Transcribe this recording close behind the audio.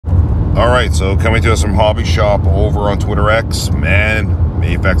Alright, so coming to us from Hobby Shop over on Twitter X, man,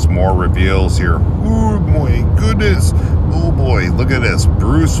 Mafex more reveals here. Oh my goodness. Oh boy, look at this.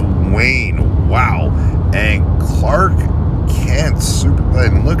 Bruce Wayne, wow. And Clark Kent,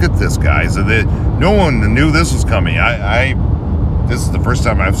 Superman. Look at this, guys. No one knew this was coming. This is the first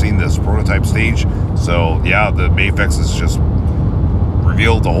time I've seen this prototype stage. So yeah, the Mafex is just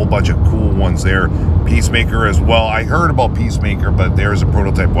revealed a whole bunch of cool ones there. Peacemaker as well. I heard about Peacemaker, but there's a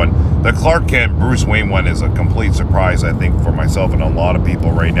prototype one. The Clark Kent Bruce Wayne one is a complete surprise, I think, for myself and a lot of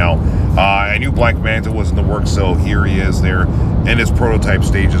people right now. I knew Black Manta was in the works, so here he is there in his prototype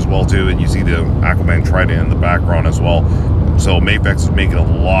stage as well too, and you see the Aquaman trident in the background as well. So Mafex is making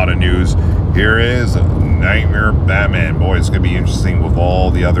a lot of news. Here is Nightmare Batman. Boy, it's going to be interesting with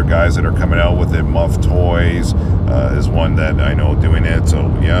all the other guys that are coming out with it. Muff Toys is one that I know doing it. So,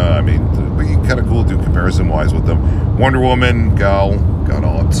 yeah, I mean, it'd be kind of cool to do comparison-wise with them. Wonder Woman, Gal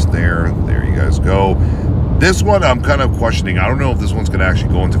Gadot's there. There you guys go. This one I'm kind of questioning. I don't know if this one's going to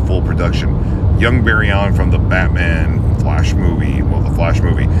actually go into full production. Young Barry Allen from the Batman Flash movie. Well, the Flash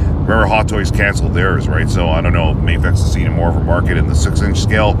movie. Remember, Hot Toys canceled theirs, right? So I don't know if Mafex is seeing more of a market in the 6-inch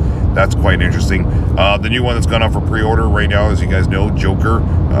scale. That's quite interesting. The new one that's gone on for pre-order right now, as you guys know, Joker,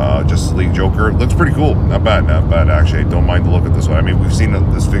 Justice League Joker. Looks pretty cool. Not bad actually. I don't mind the look of this one. I mean, we've seen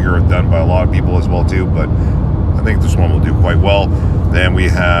this figure done by a lot of people as well too, but I think this one will do quite well. Then we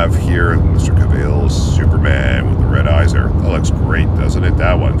have here Mr. Cavill's Superman with the red eyes there. That looks great, doesn't it?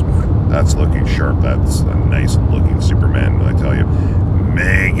 That's looking sharp. That's a nice looking Superman, I tell you.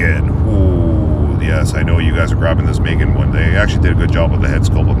 M3GAN. Ooh, yes, I know you guys are grabbing this M3GAN one. They actually did a good job with the head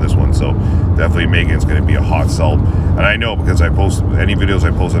sculpt on this one, so definitely M3GAN's going to be a hot sell. And I know because I post any videos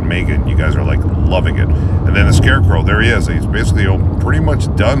I post on M3GAN, you guys are like loving it. And then the Scarecrow, there he is. He's basically pretty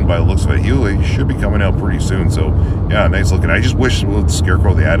much done by the looks of it. He should be coming out pretty soon. So yeah, nice looking. I just wish with the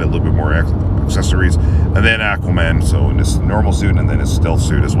Scarecrow they added a little bit more accessories. And then Aquaman, so in his normal suit and then his stealth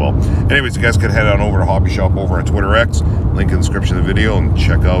suit as well. Anyways, you guys can head on over to Hobby Shop over on Twitter X, link in the description of the video, and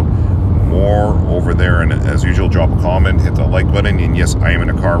check out more over there. And as usual, drop a comment, hit the like button. And yes, I am in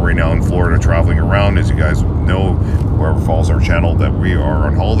a car right now in Florida traveling around, as you guys know, whoever follows our channel, that we are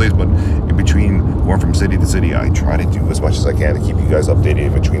on holidays. But in between going from city to city, I try to do as much as I can to keep you guys updated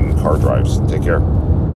in between car drives. Take care.